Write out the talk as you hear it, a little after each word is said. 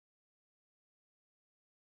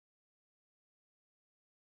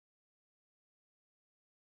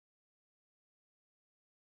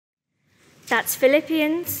That's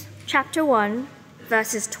Philippians chapter 1,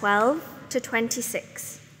 verses 12 to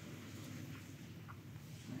 26.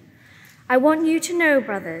 I want you to know,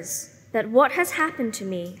 brothers, that what has happened to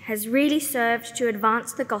me has really served to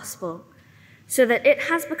advance the gospel, so that it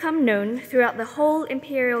has become known throughout the whole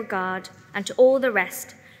imperial guard and to all the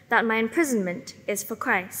rest that my imprisonment is for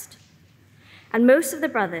Christ. And most of the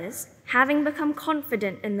brothers, having become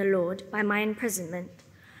confident in the Lord by my imprisonment,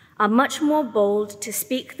 are much more bold to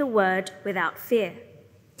speak the word without fear.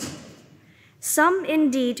 Some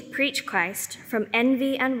indeed preach Christ from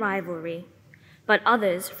envy and rivalry, but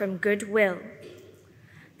others from good will.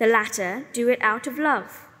 The latter do it out of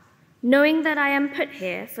love, knowing that I am put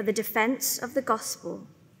here for the defense of the gospel.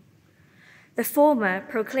 The former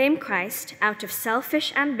proclaim Christ out of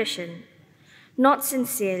selfish ambition, not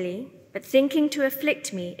sincerely, but thinking to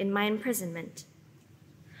afflict me in my imprisonment.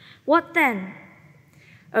 What then?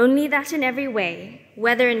 Only that in every way,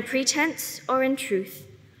 whether in pretense or in truth,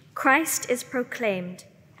 Christ is proclaimed,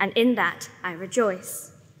 and in that I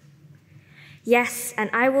rejoice. Yes, and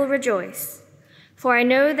I will rejoice, for I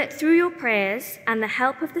know that through your prayers and the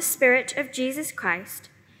help of the Spirit of Jesus Christ,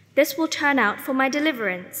 this will turn out for my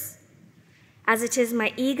deliverance, as it is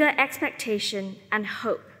my eager expectation and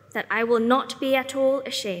hope that I will not be at all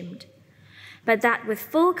ashamed, but that with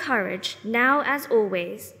full courage, now as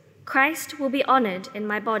always, Christ will be honored in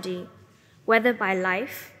my body, whether by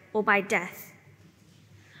life or by death.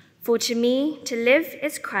 For to me, to live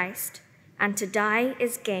is Christ, and to die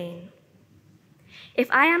is gain. If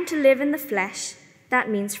I am to live in the flesh, that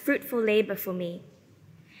means fruitful labor for me.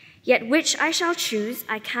 Yet which I shall choose,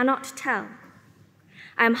 I cannot tell.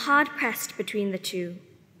 I am hard-pressed between the two.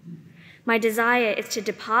 My desire is to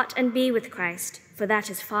depart and be with Christ, for that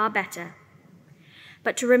is far better.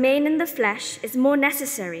 But to remain in the flesh is more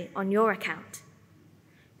necessary on your account.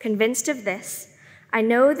 Convinced of this, I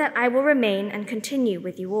know that I will remain and continue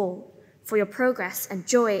with you all, for your progress and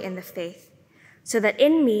joy in the faith, so that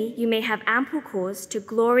in me you may have ample cause to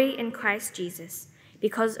glory in Christ Jesus,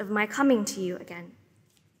 because of my coming to you again.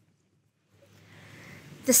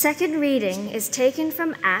 The second reading is taken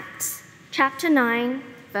from Acts chapter 9,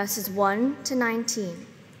 verses 1 to 19.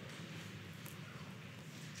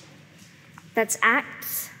 That's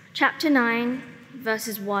Acts chapter 9,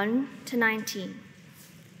 verses 1 to 19.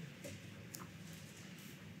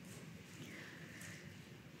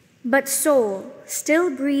 But Saul,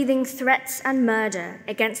 still breathing threats and murder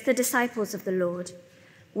against the disciples of the Lord,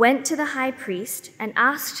 went to the high priest and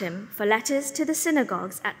asked him for letters to the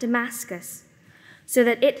synagogues at Damascus, so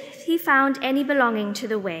that if he found any belonging to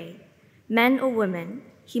the way, men or women,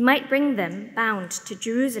 he might bring them bound to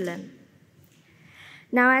Jerusalem.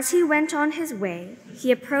 Now as he went on his way,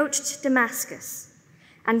 he approached Damascus,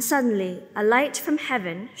 and suddenly a light from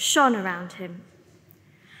heaven shone around him.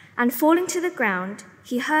 And falling to the ground,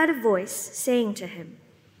 he heard a voice saying to him,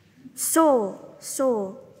 "Saul,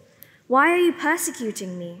 Saul, why are you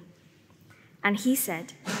persecuting me?" And he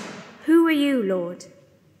said, "Who are you, Lord?"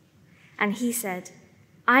 And he said,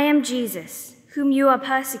 "I am Jesus, whom you are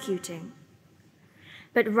persecuting.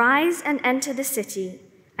 But rise and enter the city,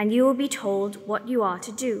 and you will be told what you are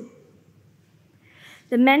to do."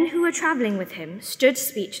 The men who were traveling with him stood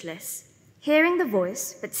speechless, hearing the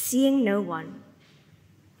voice but seeing no one.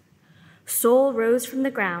 Saul rose from the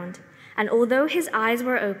ground, and although his eyes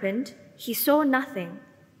were opened, he saw nothing.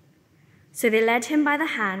 So they led him by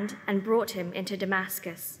the hand and brought him into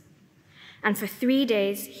Damascus. And for 3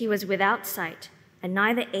 days he was without sight, and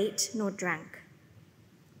neither ate nor drank.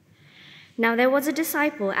 Now there was a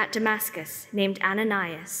disciple at Damascus named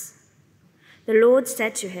Ananias. The Lord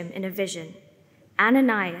said to him in a vision,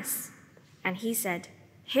 "Ananias." And he said,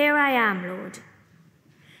 "Here I am, Lord."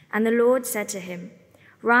 And the Lord said to him,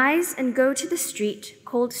 "Rise and go to the street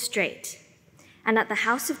called Straight, and at the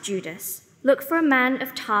house of Judas, look for a man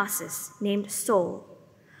of Tarsus named Saul,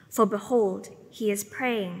 for behold, he is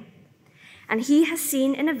praying. And he has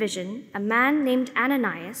seen in a vision a man named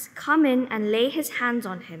Ananias come in and lay his hands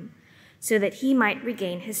on him, so that he might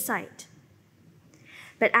regain his sight."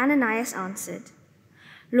 But Ananias answered,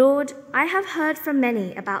 "Lord, I have heard from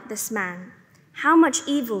many about this man, how much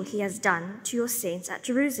evil he has done to your saints at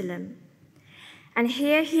Jerusalem. And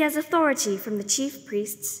here he has authority from the chief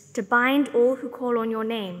priests to bind all who call on your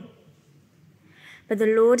name." But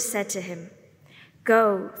the Lord said to him,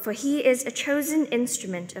 "Go, for he is a chosen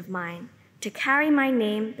instrument of mine, to carry my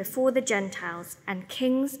name before the Gentiles and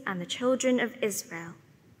kings and the children of Israel.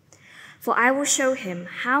 For I will show him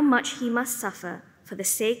how much he must suffer for the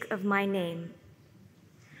sake of my name."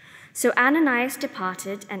 So Ananias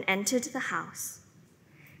departed and entered the house.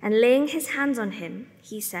 And laying his hands on him,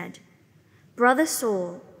 he said, "Brother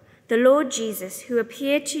Saul, the Lord Jesus, who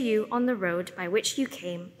appeared to you on the road by which you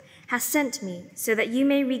came, has sent me so that you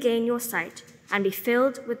may regain your sight and be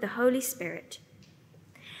filled with the Holy Spirit."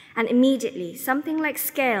 And immediately something like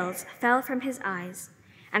scales fell from his eyes,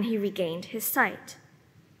 and he regained his sight.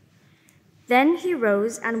 Then he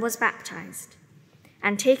rose and was baptized,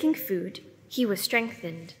 and taking food, he was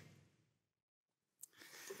strengthened.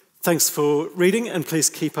 Thanks for reading, and please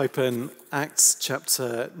keep open Acts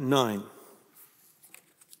chapter 9.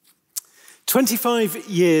 25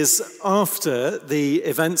 years after the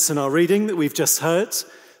events in our reading that we've just heard,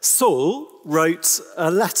 Saul wrote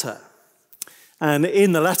a letter. And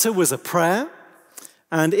in the letter was a prayer,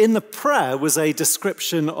 and in the prayer was a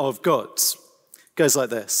description of God. It goes like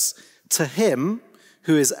this: "To him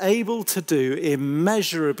who is able to do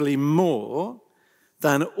immeasurably more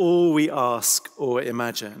than all we ask or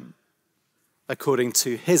imagine, according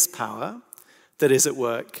to his power that is at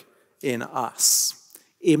work in us."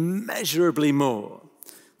 Immeasurably more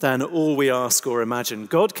than all we ask or imagine.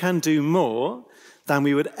 God can do more than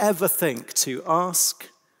we would ever think to ask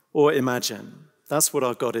or imagine. That's what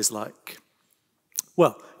our God is like.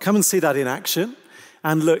 Well, come and see that in action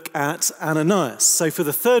and look at Ananias. So for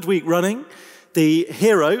the third week running, the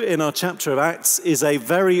hero in our chapter of Acts is a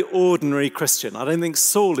very ordinary Christian. I don't think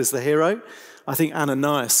Saul is the hero. I think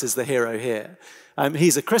Ananias is the hero here.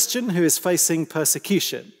 He's a Christian who is facing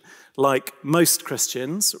persecution, like most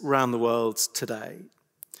Christians around the world today.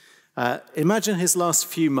 Imagine his last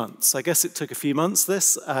few months. I guess it took a few months,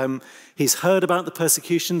 this. He's heard about the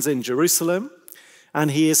persecutions in Jerusalem,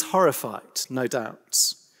 and he is horrified, no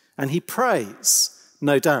doubt. And he prays,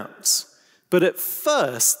 no doubt. But at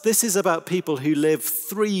first, this is about people who live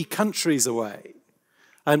 3 countries away.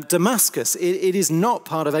 Damascus, it is not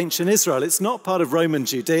part of ancient Israel. It's not part of Roman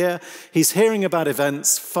Judea. He's hearing about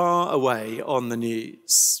events far away on the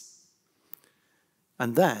news.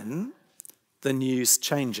 And then the news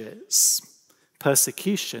changes.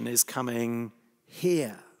 Persecution is coming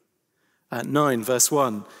here. At 9, verse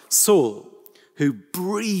 1, Saul, who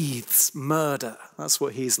breathes murder, that's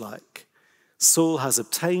what he's like. Saul has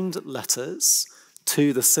obtained letters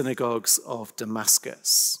to the synagogues of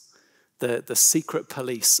Damascus. The secret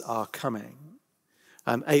police are coming.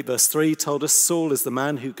 8 verse 3 told us Saul is the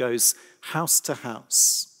man who goes house to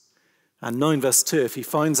house. And 9 verse 2, if he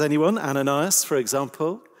finds anyone, Ananias, for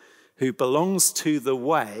example, who belongs to the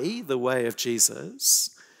way of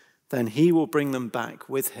Jesus, then he will bring them back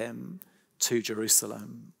with him to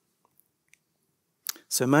Jerusalem.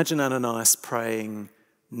 So imagine Ananias praying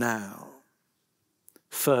now.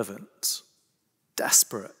 Fervent,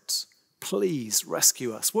 desperate, please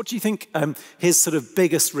rescue us. What do you think his sort of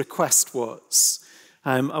biggest request was?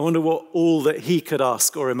 I wonder what all that he could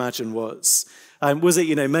ask or imagine was. Was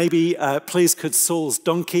it, maybe, please could Saul's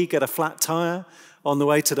donkey get a flat tire on the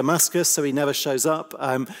way to Damascus so he never shows up?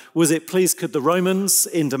 Was it, please could the Romans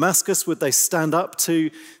in Damascus, would they stand up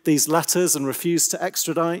to these letters and refuse to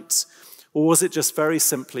extradite? Or was it just very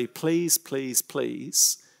simply, please, please,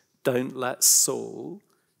 please, don't let Saul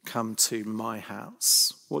come to my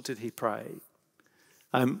house? What did he pray?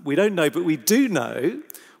 We don't know, but we do know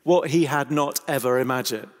what he had not ever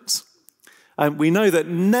imagined. We know that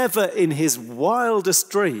never in his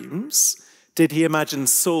wildest dreams did he imagine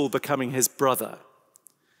Saul becoming his brother.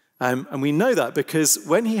 And we know that because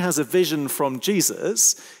when he has a vision from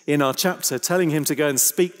Jesus in our chapter telling him to go and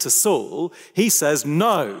speak to Saul, he says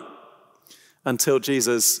no, until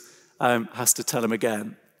Jesus has to tell him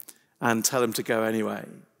again and tell him to go anyway.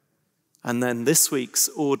 And then this week's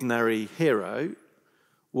ordinary hero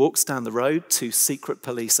walks down the road to secret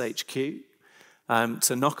police HQ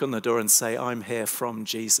to knock on the door and say, I'm here from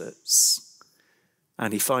Jesus.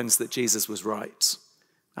 And he finds that Jesus was right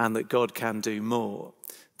and that God can do more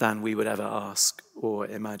than we would ever ask or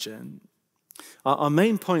imagine. Our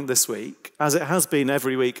main point this week, as it has been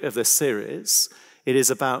every week of this series, it is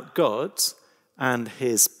about God and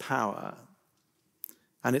his power.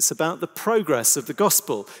 And it's about the progress of the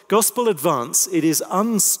gospel. Gospel advance, it is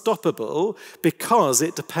unstoppable because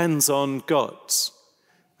it depends on God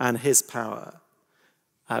and his power,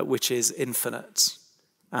 which is infinite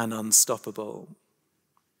and unstoppable.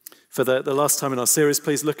 For the last time in our series,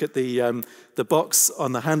 please look at the box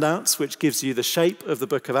on the handouts, which gives you the shape of the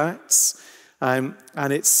book of Acts. And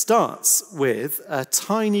it starts with a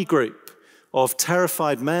tiny group of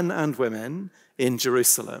terrified men and women in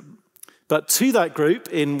Jerusalem. But to that group,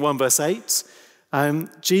 in 1 verse 8,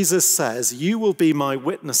 Jesus says, you will be my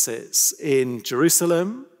witnesses in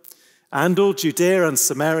Jerusalem and all Judea and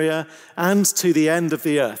Samaria and to the end of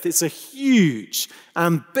the earth. It's a huge,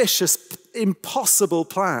 ambitious, impossible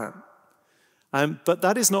plan. But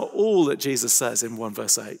that is not all that Jesus says in 1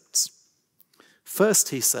 verse 8. First,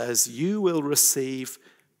 he says, you will receive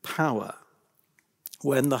power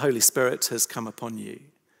when the Holy Spirit has come upon you,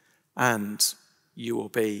 and you will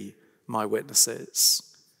be my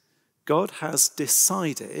witnesses. God has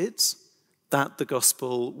decided that the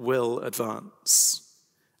gospel will advance,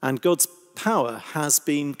 and God's power has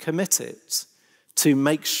been committed to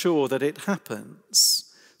make sure that it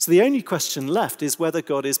happens. So the only question left is whether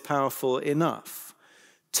God is powerful enough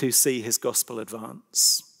to see his gospel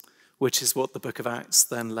advance, which is what the book of Acts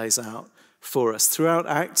then lays out for us. Throughout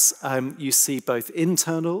Acts, you see both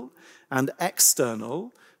internal and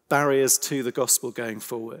external barriers to the gospel going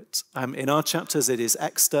forward. In our chapters, it is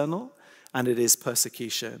external and it is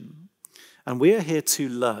persecution. And we are here to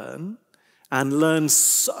learn, and learn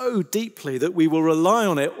so deeply that we will rely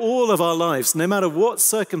on it all of our lives, no matter what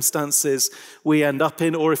circumstances we end up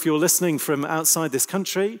in, or if you're listening from outside this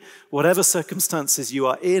country, whatever circumstances you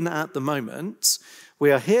are in at the moment,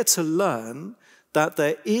 we are here to learn that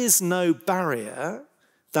there is no barrier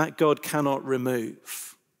that God cannot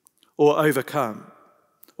remove or overcome,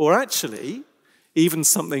 or actually even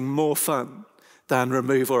something more fun than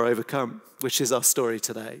remove or overcome, which is our story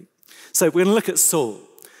today. So we're going to look at Saul.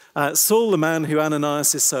 Saul, the man who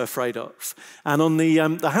Ananias is so afraid of. And on the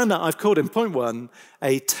handout, I've called him, point 1,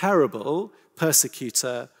 a terrible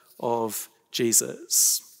persecutor of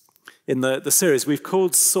Jesus. In the series, we've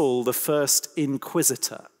called Saul the first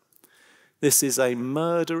inquisitor. This is a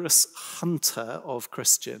murderous hunter of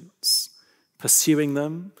Christians, pursuing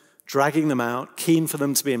them, dragging them out, keen for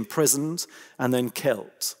them to be imprisoned and then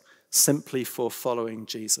killed, simply for following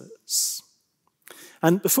Jesus.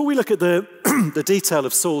 And before we look at the detail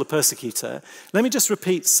of Saul the persecutor, let me just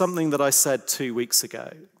repeat something that I said 2 weeks ago.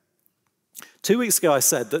 2 weeks ago I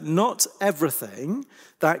said that not everything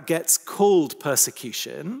that gets called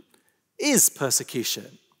persecution is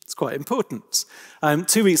persecution. It's quite important.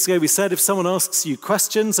 2 weeks ago we said if someone asks you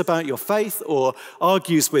questions about your faith or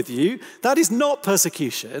argues with you, that is not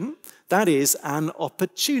persecution, that is an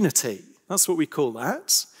opportunity. That's what we call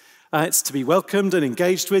that. It's to be welcomed and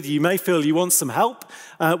engaged with. You may feel you want some help.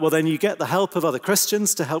 Well, then you get the help of other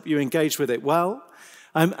Christians to help you engage with it well.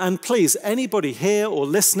 And please, anybody here or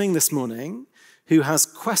listening this morning who has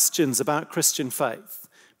questions about Christian faith,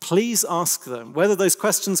 please ask them. Whether those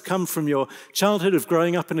questions come from your childhood of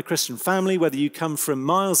growing up in a Christian family, whether you come from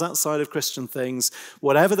miles outside of Christian things,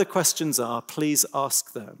 whatever the questions are, please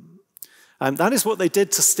ask them. That is what they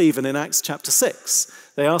did to Stephen in Acts chapter 6.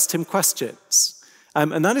 They asked him questions.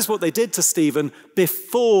 And that is what they did to Stephen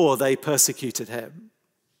before they persecuted him.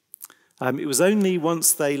 It was only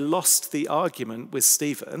once they lost the argument with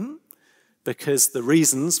Stephen, because the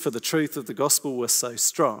reasons for the truth of the gospel were so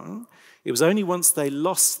strong, it was only once they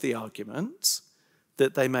lost the argument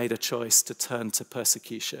that they made a choice to turn to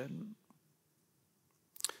persecution.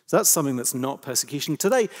 So that's something that's not persecution.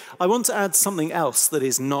 Today, I want to add something else that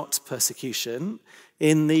is not persecution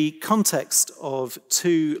in the context of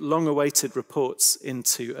 2 long-awaited reports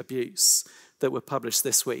into abuse that were published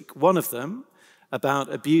this week. One of them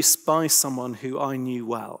about abuse by someone who I knew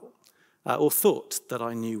well, or thought that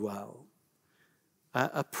I knew well.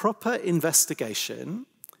 A proper investigation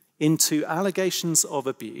into allegations of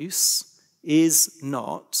abuse is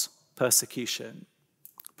not persecution.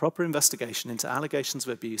 Proper investigation into allegations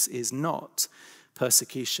of abuse is not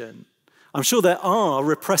persecution. I'm sure there are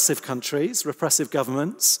repressive countries, repressive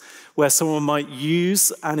governments, where someone might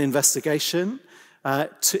use an investigation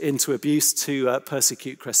into abuse to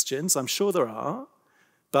persecute Christians. I'm sure there are,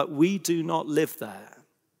 but we do not live there.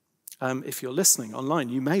 If you're listening online,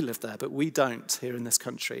 you may live there, but we don't here in this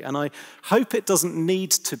country. And I hope it doesn't need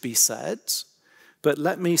to be said, but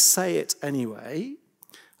let me say it anyway,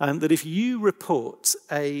 that if you report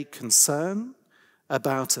a concern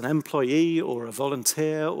about an employee or a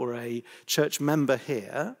volunteer or a church member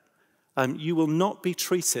here, you will not be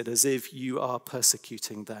treated as if you are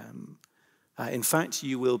persecuting them. In fact,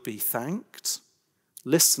 you will be thanked,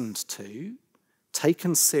 listened to,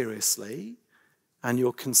 taken seriously, and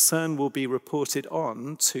your concern will be reported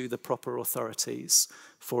on to the proper authorities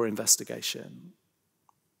for investigation.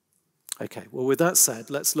 Okay, well, with that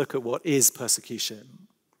said, let's look at what is persecution.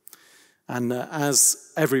 And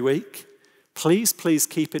as every week, please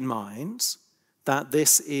keep in mind that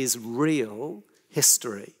this is real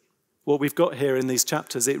history. What we've got here in these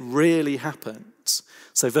chapters, it really happened.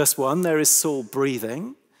 So verse 1, there is Saul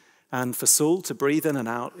breathing, and for Saul to breathe in and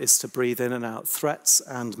out is to breathe in and out threats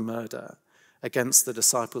and murder against the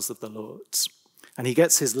disciples of the Lord. And he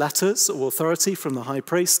gets his letters of authority from the high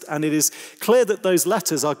priest, and it is clear that those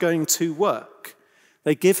letters are going to work.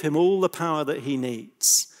 They give him all the power that he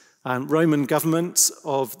needs Roman government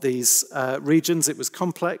of these regions, it was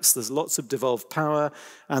complex. There's lots of devolved power.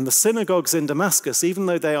 And the synagogues in Damascus, even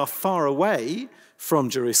though they are far away from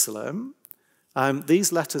Jerusalem,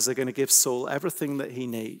 these letters are going to give Saul everything that he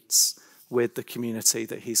needs with the community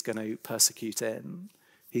that he's going to persecute in.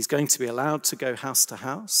 He's going to be allowed to go house to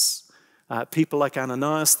house. People like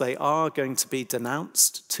Ananias, they are going to be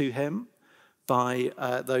denounced to him by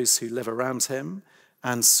those who live around him.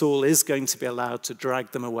 And Saul is going to be allowed to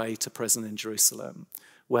drag them away to prison in Jerusalem,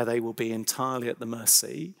 where they will be entirely at the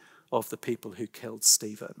mercy of the people who killed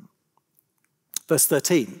Stephen. Verse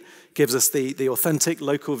 13 gives us the authentic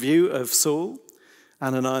local view of Saul.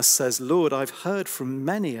 Ananias says, "Lord, I've heard from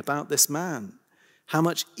many about this man, how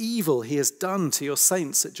much evil he has done to your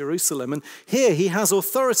saints at Jerusalem. And here he has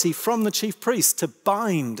authority from the chief priest to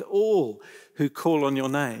bind all who call on your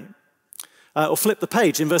name." Or flip the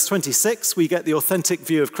page. In verse 26, we get the authentic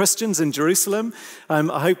view of Christians in Jerusalem.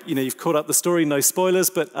 I hope you've caught up the story, no spoilers,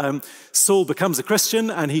 but Saul becomes a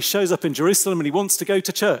Christian and he shows up in Jerusalem and he wants to go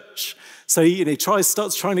to church. So he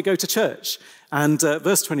starts trying to go to church. And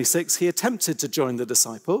verse 26, he attempted to join the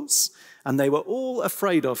disciples and they were all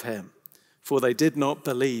afraid of him, for they did not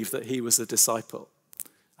believe that he was a disciple.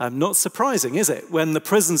 Not surprising, is it, when the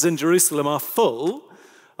prisons in Jerusalem are full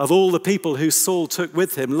of all the people who Saul took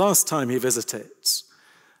with him last time he visited.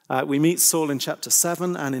 We meet Saul in chapter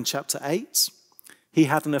 7 and in chapter 8. He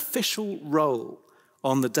had an official role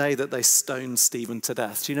on the day that they stoned Stephen to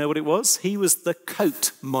death. Do you know what it was? He was the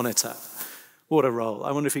coat monitor. What a role.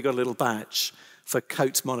 I wonder if he got a little badge for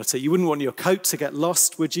coat monitor. You wouldn't want your coat to get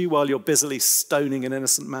lost, would you, while you're busily stoning an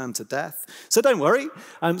innocent man to death? So don't worry.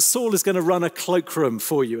 Saul is going to run a cloakroom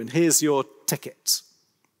for you, and here's your ticket.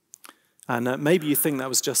 And maybe you think that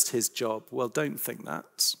was just his job. Well, don't think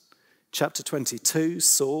that. Chapter 22,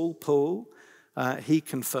 Saul, Paul, he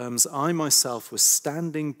confirms, "I myself was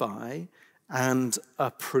standing by and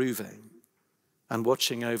approving and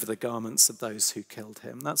watching over the garments of those who killed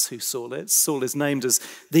him." That's who Saul is. Saul is named as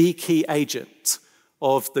the key agent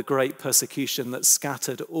of the great persecution that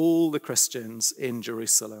scattered all the Christians in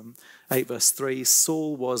Jerusalem. 8 verse 3,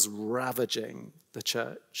 Saul was ravaging the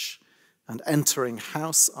church. And entering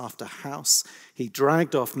house after house, he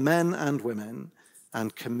dragged off men and women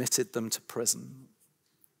and committed them to prison.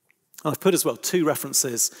 I've put as well 2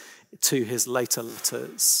 references to his later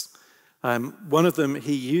letters. One of them,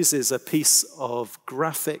 he uses a piece of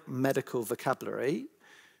graphic medical vocabulary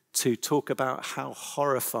to talk about how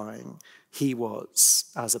horrifying he was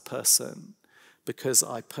as a person because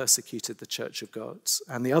I persecuted the church of God.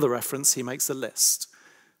 And the other reference, he makes a list.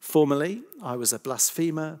 "Formerly, I was a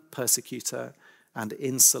blasphemer, persecutor, and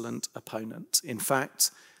insolent opponent. In fact,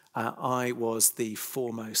 I was the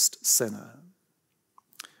foremost sinner."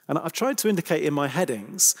 And I've tried to indicate in my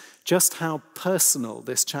headings just how personal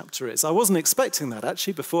this chapter is. I wasn't expecting that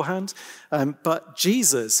actually beforehand, but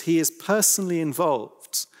Jesus, he is personally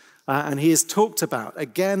involved, and he is talked about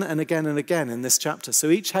again and again and again in this chapter. So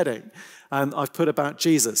each heading I've put about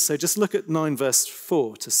Jesus. So just look at 9 verse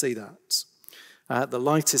 4 to see that. The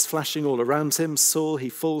light is flashing all around him. Saul, he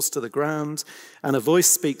falls to the ground, and a voice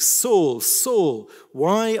speaks, "Saul, Saul,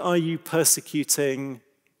 why are you persecuting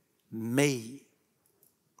me?"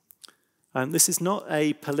 And this is not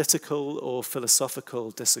a political or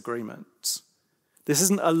philosophical disagreement. This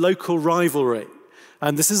isn't a local rivalry.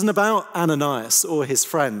 And this isn't about Ananias or his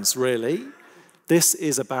friends, really. This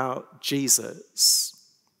is about Jesus.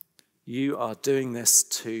 You are doing this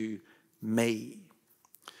to me.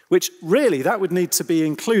 Which really, that would need to be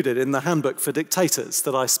included in the handbook for dictators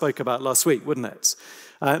that I spoke about last week, wouldn't it?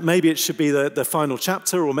 Maybe it should be the final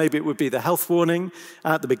chapter, or maybe it would be the health warning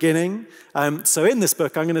at the beginning. So in this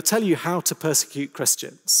book, I'm going to tell you how to persecute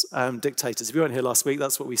Christians, dictators. If you weren't here last week,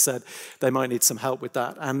 that's what we said. They might need some help with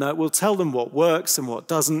that. And we'll tell them what works and what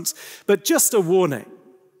doesn't. But just a warning.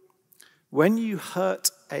 When you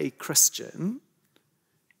hurt a Christian,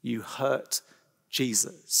 you hurt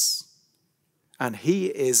Jesus. And he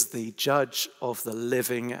is the judge of the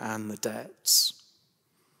living and the dead.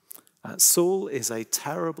 Saul is a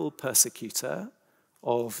terrible persecutor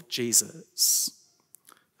of Jesus,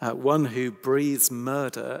 one who breathes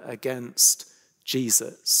murder against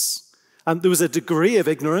Jesus. And there was a degree of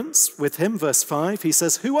ignorance with him. Verse 5, he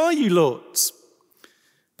says, "Who are you, Lord?"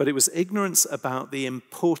 But it was ignorance about the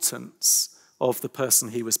importance of the person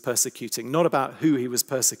he was persecuting, not about who he was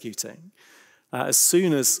persecuting. As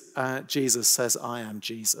soon as Jesus says, "I am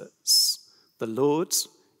Jesus," the Lord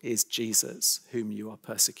is Jesus whom you are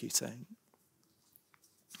persecuting.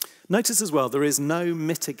 Notice as well, there is no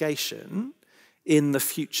mitigation in the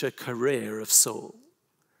future career of Saul.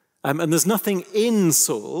 And there's nothing in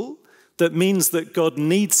Saul that means that God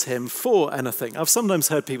needs him for anything. I've sometimes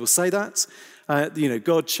heard people say that.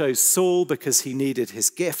 God chose Saul because he needed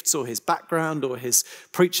his gifts or his background or his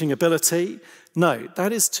preaching ability. No,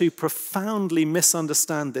 that is to profoundly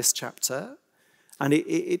misunderstand this chapter, and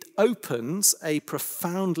it opens a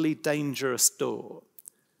profoundly dangerous door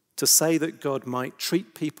to say that God might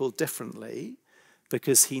treat people differently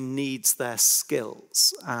because he needs their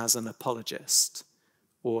skills as an apologist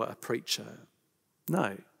or a preacher.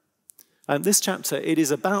 No. This chapter, it is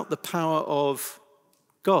about the power of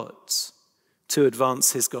God to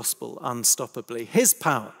advance his gospel unstoppably. His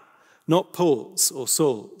power, not Paul's or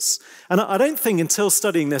Saul's. And I don't think until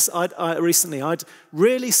studying this, I'd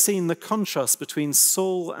really seen the contrast between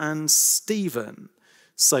Saul and Stephen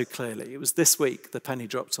so clearly. It was this week the penny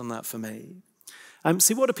dropped on that for me.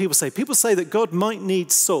 See, what do people say? People say that God might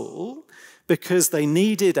need Saul because they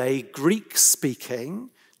needed a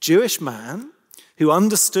Greek-speaking Jewish man who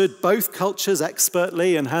understood both cultures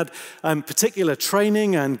expertly and had particular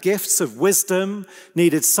training and gifts of wisdom,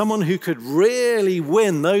 needed someone who could really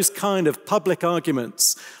win those kind of public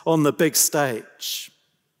arguments on the big stage.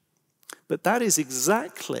 But that is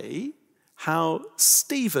exactly how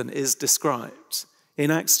Stephen is described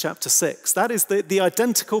in Acts chapter 6. That is the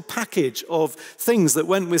identical package of things that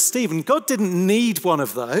went with Stephen. God didn't need one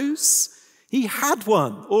of those. He had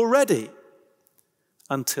one already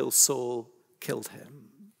until Saul killed him.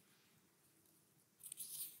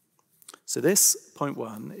 So this, point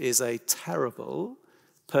one, is a terrible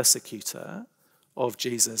persecutor of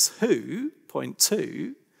Jesus who, point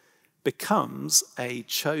two, becomes a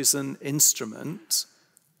chosen instrument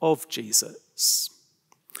of Jesus.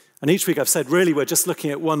 And each week I've said, really, we're just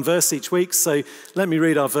looking at one verse each week. So let me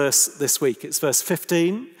read our verse this week. It's verse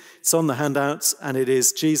 15. It's on the handout, and it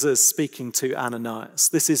is Jesus speaking to Ananias.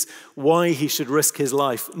 This is why he should risk his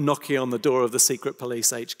life knocking on the door of the secret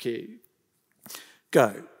police HQ.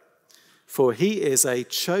 Go, for he is a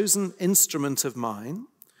chosen instrument of mine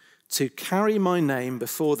to carry my name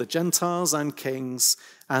before the Gentiles and kings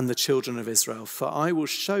and the children of Israel. For I will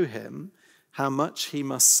show him how much he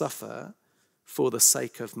must suffer for the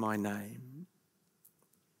sake of my name.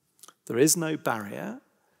 There is no barrier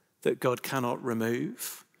that God cannot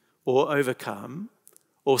remove or overcome,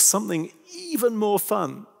 or something even more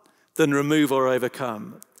fun than remove or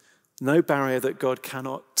overcome. No barrier that God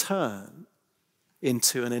cannot turn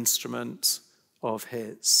into an instrument of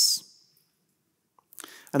his.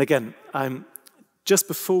 And again, just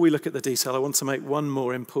before we look at the detail, I want to make one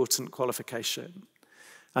more important qualification.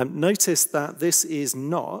 Notice that this is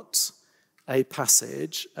not a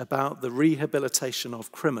passage about the rehabilitation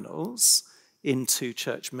of criminals into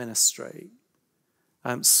church ministry.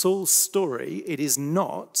 Saul's story, it is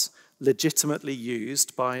not legitimately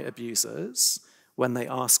used by abusers when they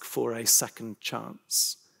ask for a second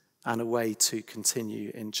chance and a way to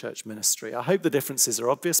continue in church ministry. I hope the differences are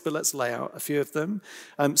obvious, but let's lay out a few of them.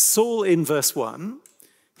 Saul in verse 1,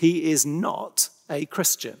 he is not a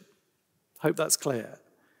Christian. Hope that's clear.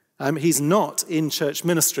 He's not in church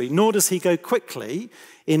ministry, nor does he go quickly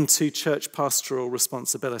into church pastoral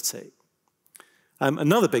responsibility.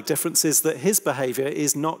 Another big difference is that his behavior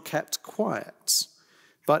is not kept quiet,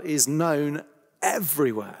 but is known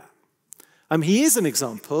everywhere. He is an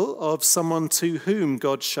example of someone to whom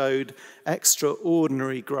God showed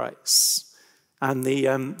extraordinary grace. And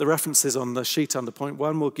the references on the sheet under point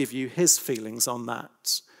one will give you his feelings on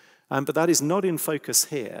that. But that is not in focus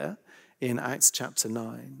here in Acts chapter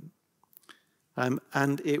 9.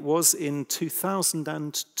 And it was in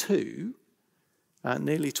 2002,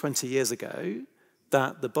 nearly 20 years ago,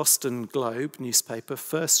 that the Boston Globe newspaper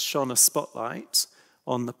first shone a spotlight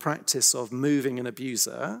on the practice of moving an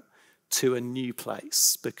abuser to a new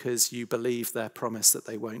place because you believe their promise that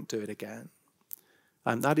they won't do it again.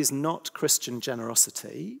 That is not Christian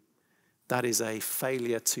generosity. That is a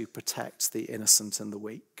failure to protect the innocent and the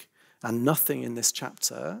weak. And nothing in this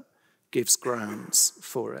chapter gives grounds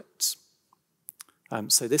for it.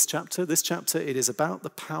 So this chapter, it is about the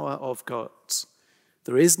power of God.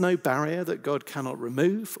 There is no barrier that God cannot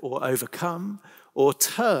remove or overcome or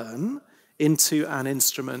turn into an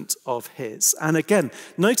instrument of his. And again,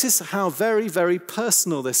 notice how very, very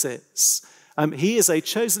personal this is. He is a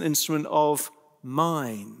chosen instrument of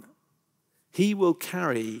mine. He will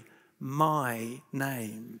carry my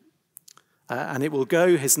name. And it will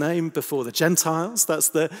go, his name, before the Gentiles. That's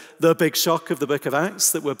the big shock of the book of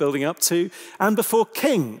Acts that we're building up to. And before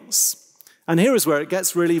kings. And here is where it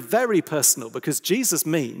gets really very personal, because Jesus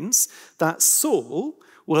means that Saul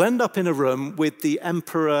will end up in a room with the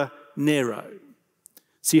Emperor Nero.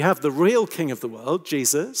 So you have the real king of the world,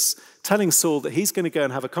 Jesus, telling Saul that he's going to go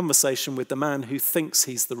and have a conversation with the man who thinks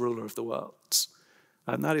he's the ruler of the world.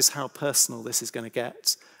 And that is how personal this is going to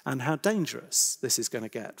get and how dangerous this is going to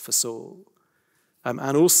get for Saul.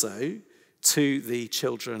 And also to the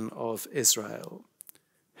children of Israel,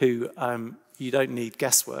 who you don't need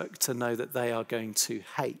guesswork to know that they are going to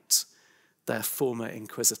hate their former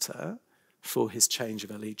inquisitor for his change of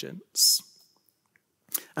allegiance.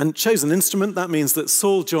 And chosen instrument, that means that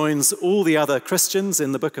Saul joins all the other Christians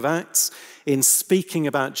in the book of Acts in speaking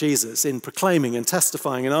about Jesus, in proclaiming and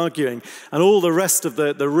testifying and arguing, and all the rest of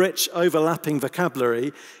the rich overlapping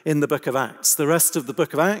vocabulary in the book of Acts. The rest of the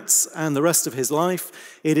book of Acts and the rest of his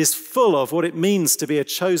life, it is full of what it means to be a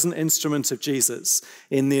chosen instrument of Jesus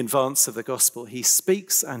in the advance of the gospel. He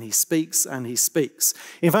speaks and he speaks and he speaks.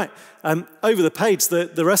 In fact, over the page,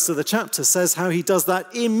 the rest of the chapter says how he does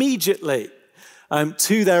that immediately.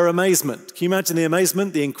 To their amazement. Can you imagine the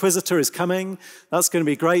amazement? The inquisitor is coming. That's going to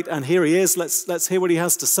be great. And here he is. Let's hear what he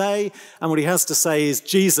has to say. And what he has to say is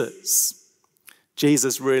Jesus.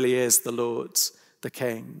 Jesus really is the Lord, the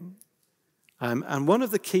King. And one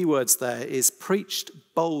of the key words there is preached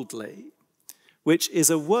boldly, which is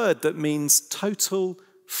a word that means total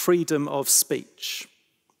freedom of speech.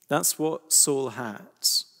 That's what Saul had.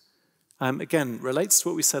 Again, relates to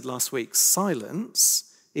what we said last week. Silence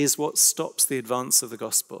is what stops the advance of the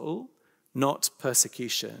gospel, not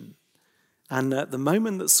persecution. And at the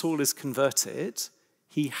moment that Saul is converted,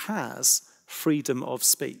 he has freedom of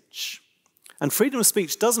speech. And freedom of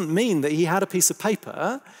speech doesn't mean that he had a piece of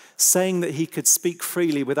paper saying that he could speak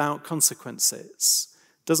freely without consequences.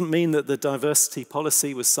 Doesn't mean that the diversity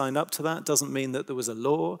policy was signed up to that. Doesn't mean that there was a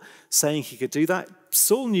law saying he could do that.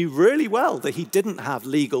 Saul knew really well that he didn't have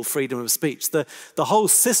legal freedom of speech. The whole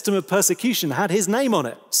system of persecution had his name on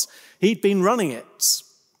it. He'd been running it.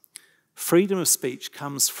 Freedom of speech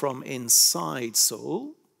comes from inside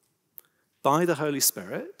Saul by the Holy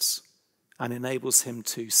Spirit and enables him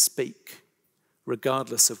to speak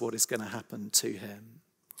regardless of what is going to happen to him.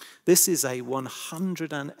 This is a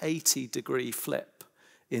 180-degree flip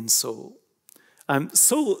in Saul.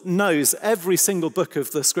 Saul knows every single book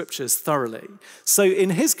of the scriptures thoroughly. So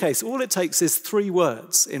in his case, all it takes is 3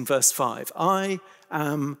 words in verse 5. I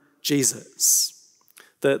am Jesus.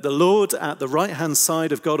 The Lord at the right-hand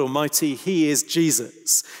side of God Almighty, he is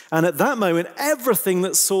Jesus. And at that moment, everything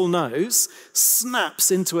that Saul knows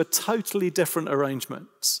snaps into a totally different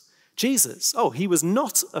arrangement. Jesus, he was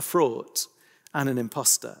not a fraud and an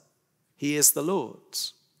imposter. He is the Lord.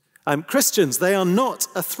 Christians, they are not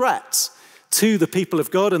a threat to the people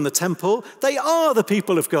of God and the temple. They are the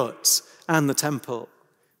people of God and the temple.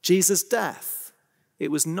 Jesus' death,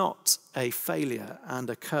 it was not a failure and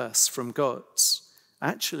a curse from God.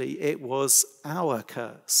 Actually, it was our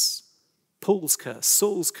curse, Paul's curse,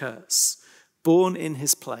 Saul's curse, borne in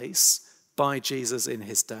his place by Jesus in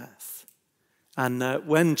his death. And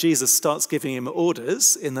when Jesus starts giving him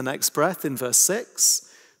orders in the next breath, in verse 6,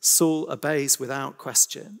 Saul obeys without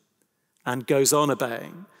question and goes on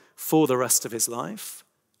obeying for the rest of his life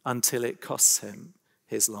until it costs him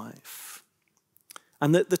his life.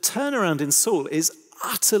 And the turnaround in Saul is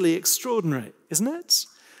utterly extraordinary, isn't it?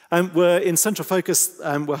 We're in Central Focus,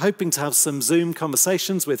 we're hoping to have some Zoom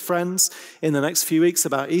conversations with friends in the next few weeks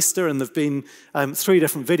about Easter, and there have been 3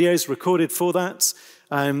 different videos recorded for that.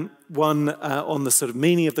 One on the sort of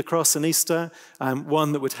meaning of the cross and Easter,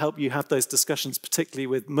 one that would help you have those discussions, particularly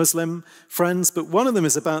with Muslim friends. But one of them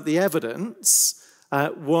is about the evidence,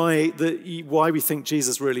 why we think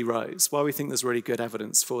Jesus really rose, why we think there's really good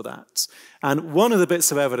evidence for that. And one of the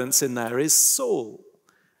bits of evidence in there is Saul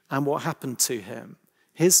and what happened to him,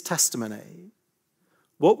 his testimony.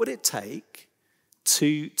 What would it take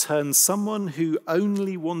to turn someone who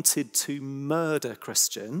only wanted to murder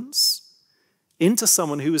Christians into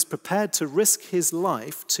someone who was prepared to risk his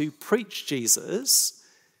life to preach Jesus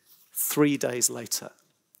 3 days later?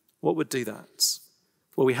 What would do that?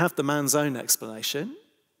 Well, we have the man's own explanation.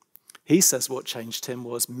 He says what changed him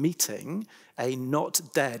was meeting a not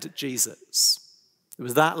dead Jesus. It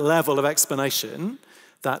was that level of explanation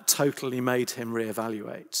that totally made him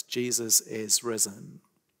reevaluate. Jesus is risen.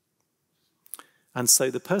 And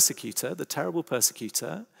so the persecutor, the terrible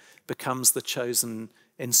persecutor, becomes the chosen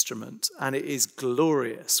instrument. And it is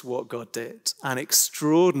glorious what God did, and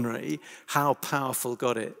extraordinary how powerful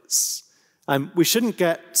God is. We shouldn't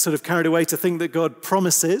get sort of carried away to think that God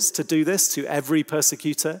promises to do this to every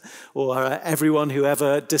persecutor or everyone who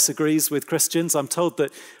ever disagrees with Christians. I'm told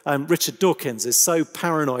that Richard Dawkins is so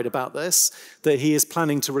paranoid about this that he is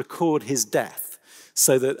planning to record his death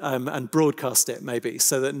so that and broadcast it maybe,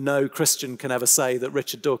 so that no Christian can ever say that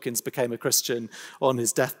Richard Dawkins became a Christian on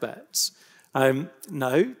his deathbed.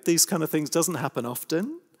 No, these kind of things doesn't happen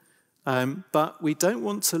often, but we don't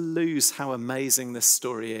want to lose how amazing this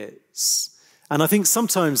story is. And I think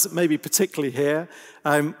sometimes, maybe particularly here,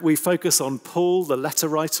 we focus on Paul, the letter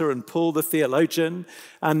writer, and Paul, the theologian,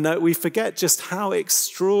 and we forget just how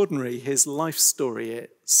extraordinary his life story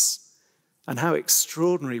is and how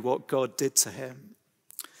extraordinary what God did to him.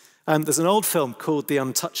 There's an old film called The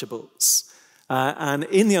Untouchables, and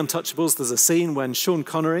in The Untouchables, there's a scene when Sean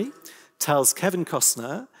Connery tells Kevin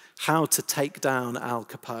Costner how to take down Al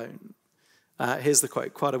Capone. Here's the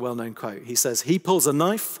quote, quite a well-known quote. He says, "He pulls a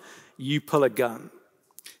knife, you pull a gun.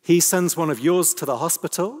 He sends one of yours to the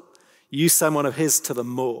hospital, you send one of his to the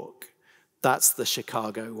morgue. That's the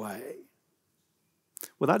Chicago way."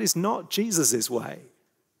 Well, that is not Jesus' way,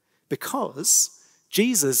 because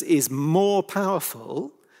Jesus is more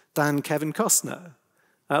powerful than Kevin Costner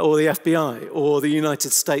or the FBI or the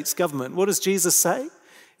United States government. What does Jesus say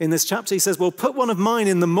in this chapter? He says, well, put one of mine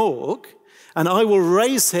in the morgue and I will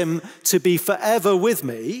raise him to be forever with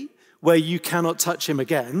me where you cannot touch him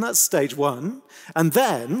again. That's stage one. And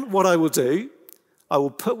then what I will do, I will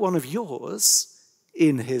put one of yours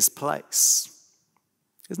in his place.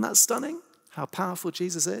 Isn't that stunning? How powerful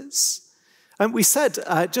Jesus is? And we said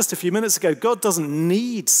just a few minutes ago, God doesn't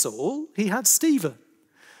need Saul. He had Stephen.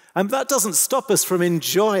 And that doesn't stop us from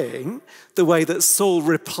enjoying the way that Saul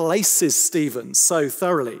replaces Stephen so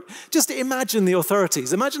thoroughly. Just imagine the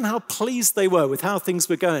authorities. Imagine how pleased they were with how things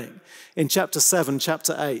were going. In chapter 7,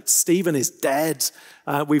 chapter 8, Stephen is dead.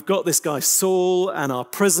 We've got this guy Saul, and our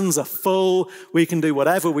prisons are full. We can do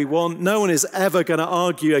whatever we want. No one is ever going to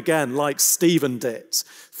argue again like Stephen did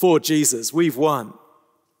for Jesus. We've won.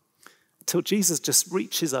 Until Jesus just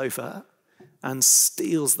reaches over and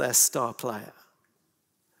steals their star player.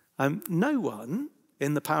 No one,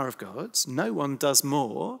 in the power of God, no one does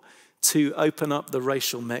more to open up the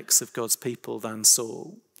racial mix of God's people than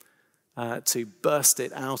Saul, to burst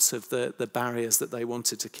it out of the barriers that they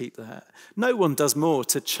wanted to keep there. No one does more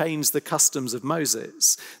to change the customs of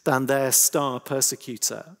Moses than their star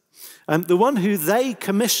persecutor. The one who they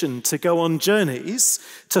commissioned to go on journeys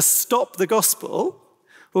to stop the gospel,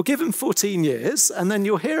 well, give him 14 years, and then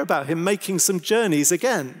you'll hear about him making some journeys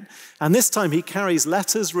again. And this time he carries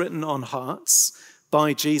letters written on hearts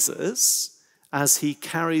by Jesus as he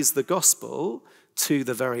carries the gospel to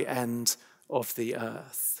the very end of the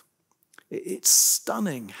earth. It's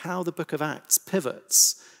stunning how the book of Acts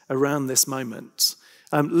pivots around this moment.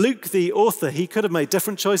 Luke, the author, he could have made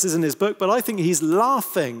different choices in his book, but I think he's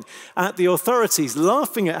laughing at the authorities,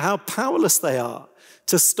 laughing at how powerless they are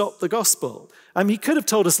to stop the gospel. He could have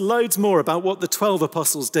told us loads more about what the 12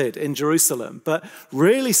 apostles did in Jerusalem, but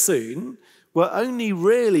really soon we're only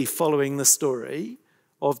really following the story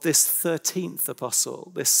of this 13th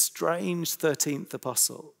apostle, this strange 13th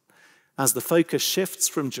apostle, as the focus shifts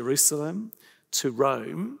from Jerusalem to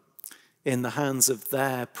Rome in the hands of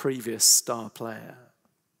their previous star player.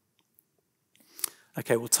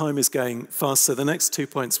 Okay, well, time is going fast, so the next 2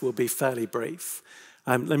 points will be fairly brief.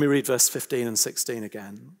 Let me read verse 15 and 16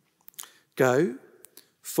 again. Go,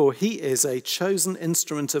 for he is a chosen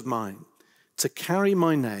instrument of mine to carry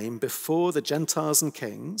my name before the Gentiles and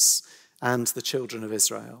kings and the children of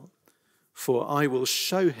Israel. For I will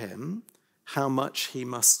show him how much he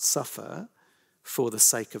must suffer for the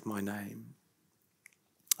sake of my name.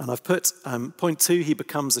 And I've put point 2, he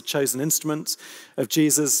becomes a chosen instrument of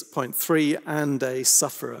Jesus. Point 3, and a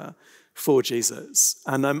sufferer for Jesus.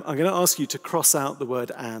 And I'm going to ask you to cross out the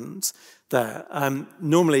word "and" there.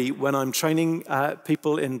 Normally, when I'm training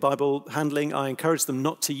people in Bible handling, I encourage them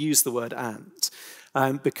not to use the word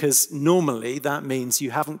 "and," because normally that means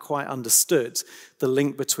you haven't quite understood the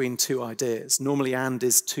link between two ideas. Normally, "and"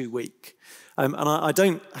 is too weak. And I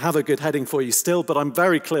don't have a good heading for you still, but I'm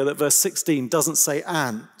very clear that verse 16 doesn't say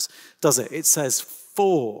 "and," does it? It says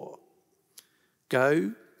 "for."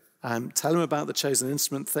 Go, tell him about the chosen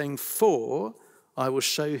instrument thing, for I will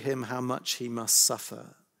show him how much he must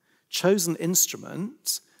suffer. Chosen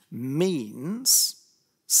instrument means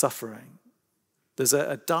suffering. There's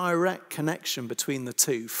a direct connection between the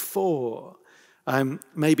two. For,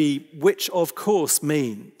 maybe which of course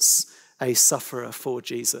means a sufferer for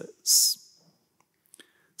Jesus.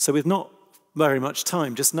 So with not very much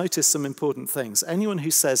time, just notice some important things. Anyone who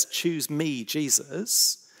says, "choose me,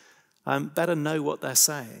 Jesus," better know what they're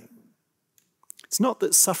saying. It's not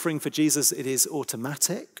that suffering for Jesus, it is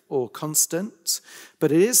automatic or constant,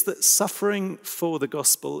 but it is that suffering for the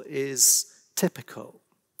gospel is typical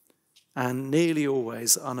and nearly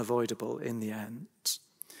always unavoidable in the end.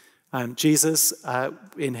 Jesus,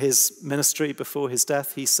 in his ministry before his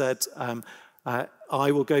death, he said,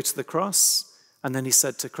 I will go to the cross, And then he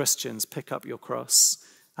said to Christians, pick up your cross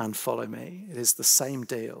and follow me. It is the same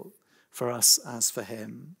deal for us as for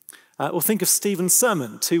him. Or think of Stephen's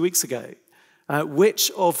sermon 2 weeks ago. Which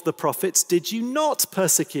of the prophets did you not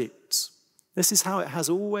persecute? This is how it has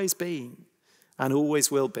always been and always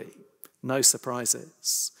will be. No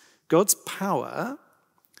surprises. God's power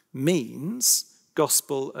means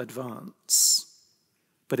gospel advance,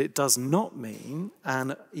 but it does not mean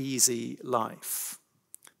an easy life.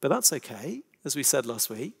 But that's okay, as we said last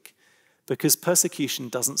week, because persecution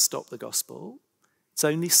doesn't stop the gospel. It's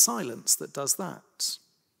only silence that does that.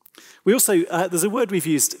 We also, there's a word we've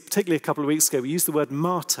used, particularly a couple of weeks ago, we used the word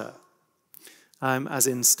martyr, as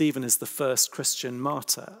in Stephen is the first Christian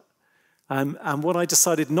martyr. And what I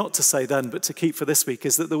decided not to say then, but to keep for this week,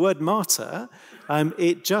 is that the word martyr,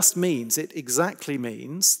 it exactly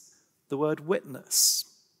means the word witness.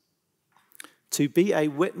 To be a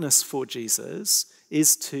witness for Jesus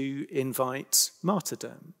is to invite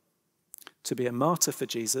martyrdom. To be a martyr for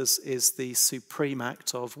Jesus is the supreme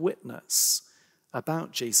act of witness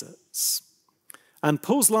about Jesus. And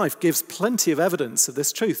Paul's life gives plenty of evidence of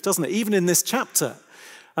this truth, doesn't it? Even in this chapter.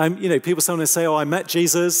 People sometimes say, I met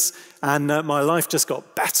Jesus and my life just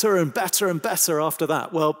got better and better and better after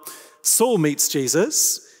that. Well, Saul meets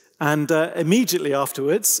Jesus and immediately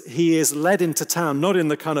afterwards he is led into town, not in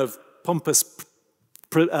the kind of pompous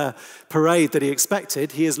parade that he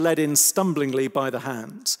expected. He is led in stumblingly by the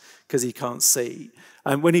hand because he can't see.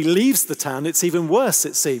 And when he leaves the town, it's even worse,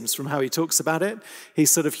 it seems, from how he talks about it. He's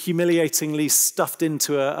sort of humiliatingly stuffed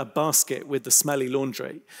into a basket with the smelly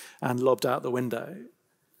laundry and lobbed out the window.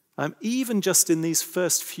 Even just in these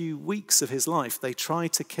first few weeks of his life, they try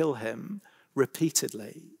to kill him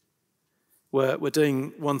repeatedly. We're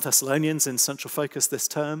doing 1 Thessalonians in Central Focus this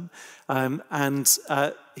term, and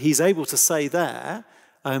he's able to say there,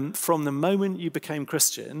 from the moment you became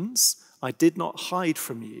Christians, I did not hide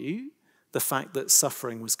from you the fact that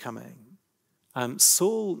suffering was coming.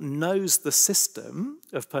 Saul knows the system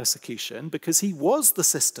of persecution because he was the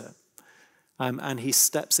system. And he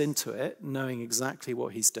steps into it knowing exactly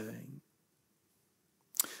what he's doing.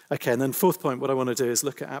 Okay, and then fourth point, what I want to do is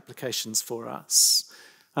look at applications for us.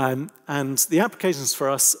 And the applications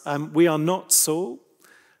for us, we are not Saul.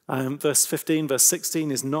 Verse 15, verse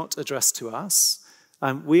 16 is not addressed to us.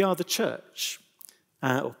 We are the church,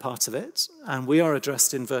 or part of it, and we are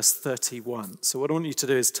addressed in verse 31. So what I want you to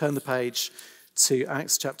do is turn the page to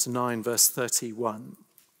Acts chapter 9, verse 31.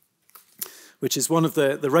 Which is one of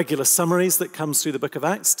the regular summaries that comes through the book of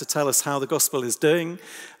Acts to tell us how the gospel is doing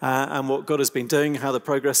and what God has been doing, how the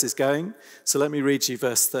progress is going. So let me read you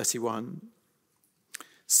verse 31.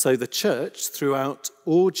 So the church throughout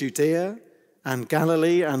all Judea and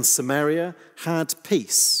Galilee and Samaria had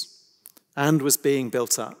peace and was being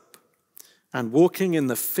built up. And walking in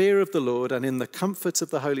the fear of the Lord and in the comfort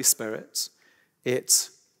of the Holy Spirit, it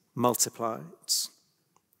multiplied.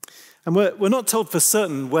 And we're not told for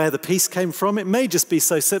certain where the peace came from. It may just be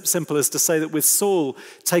so simple as to say that with Saul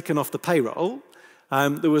taken off the payroll,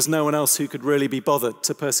 there was no one else who could really be bothered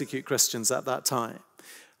to persecute Christians at that time.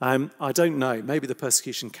 I don't know. Maybe the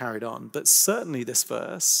persecution carried on. But certainly this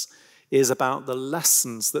verse is about the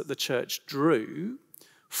lessons that the church drew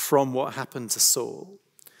from what happened to Saul.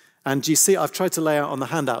 And you see, I've tried to lay out on the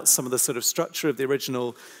handout some of the sort of structure of the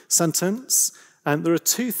original sentence. And there are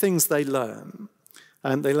two things they learn.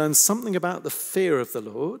 They learn something about the fear of the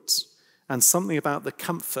Lord and something about the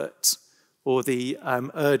comfort or the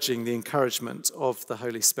urging, the encouragement of the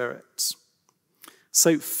Holy Spirit.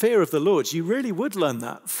 So fear of the Lord, you really would learn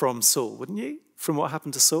that from Saul, wouldn't you? From what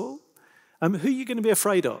happened to Saul? Who are you going to be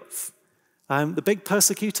afraid of? The big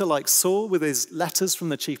persecutor like Saul with his letters from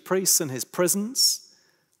the chief priests and his prisons?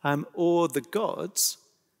 Or the God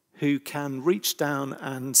who can reach down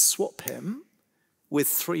and swap him with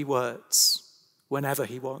 3 words whenever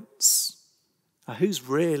he wants? Who's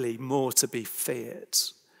really more to be feared?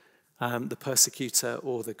 The persecutor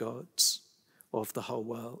or the God of the whole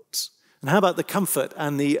world? And how about the comfort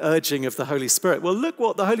and the urging of the Holy Spirit? Well, look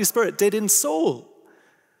what the Holy Spirit did in Saul.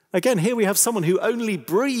 Again, here we have someone who only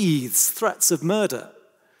breathes threats of murder.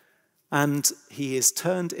 And he is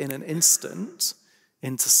turned in an instant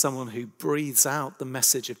into someone who breathes out the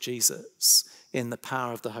message of Jesus in the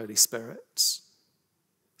power of the Holy Spirit.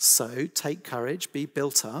 So take courage, be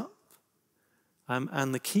built up.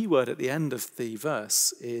 And the key word at the end of the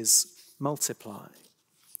verse is multiply.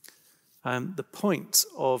 The point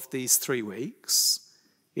of these 3 weeks,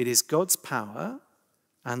 it is God's power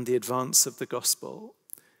and the advance of the gospel.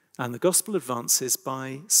 And the gospel advances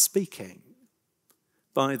by speaking,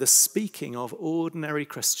 by the speaking of ordinary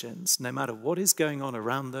Christians, no matter what is going on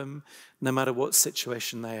around them, no matter what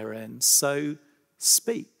situation they are in. So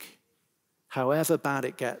speak, however bad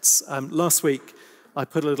it gets. Last week, I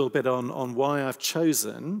put a little bit on why I've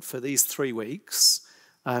chosen for these 3 weeks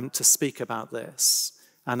to speak about this.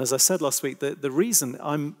 And as I said last week, the reason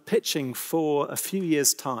I'm pitching for a few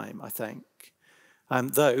years' time, I think,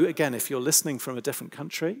 though, again, if you're listening from a different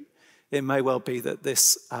country, it may well be that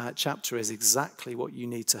this chapter is exactly what you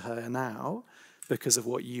need to hear now because of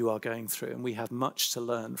what you are going through. And we have much to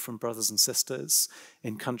learn from brothers and sisters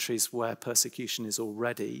in countries where persecution is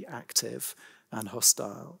already active and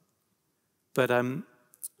hostile. But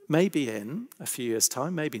maybe in a few years'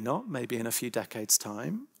 time, maybe not, maybe in a few decades'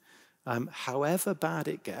 time, however bad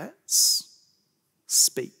it gets,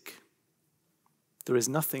 speak. There is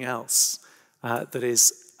nothing else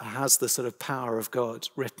that has the sort of power of God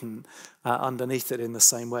written underneath it in the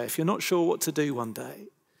same way. If you're not sure what to do one day,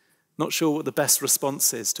 not sure what the best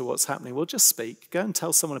response is to what's happening, well, just speak. Go and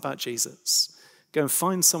tell someone about Jesus. Go and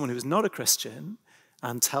find someone who's not a Christian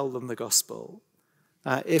and tell them the gospel.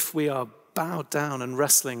 If we are bowed down and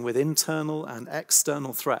wrestling with internal and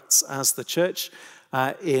external threats, as the church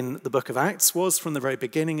in the book of Acts was from the very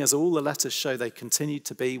beginning, as all the letters show they continue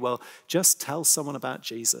to be, well, just tell someone about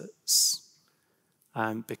Jesus.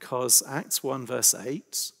 Because Acts 1 verse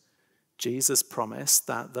 8, Jesus promised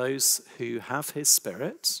that those who have his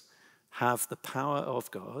Spirit have the power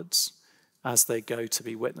of God as they go to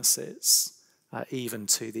be witnesses, even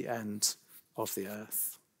to the end of the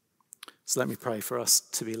earth. So let me pray for us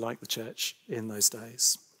to be like the church in those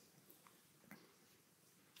days.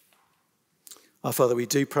 Our Father, we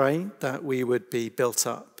do pray that we would be built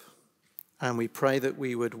up, and we pray that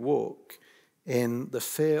we would walk in the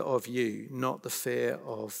fear of you, not the fear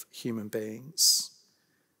of human beings,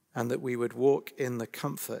 and that we would walk in the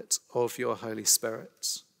comfort of your Holy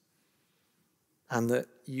Spirit, and that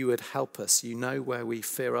you would help us. You know where we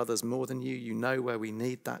fear others more than you. You know where we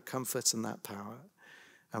need that comfort and that power.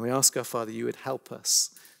 And we ask our Father, you would help us,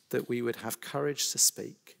 that we would have courage to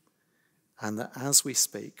speak, and that as we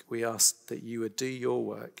speak, we ask that you would do your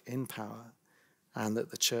work in power, and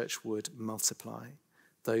that the church would multiply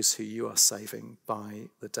those who you are saving by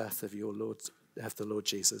the death of the Lord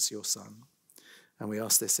Jesus, your Son. And we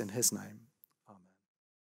ask this in his name.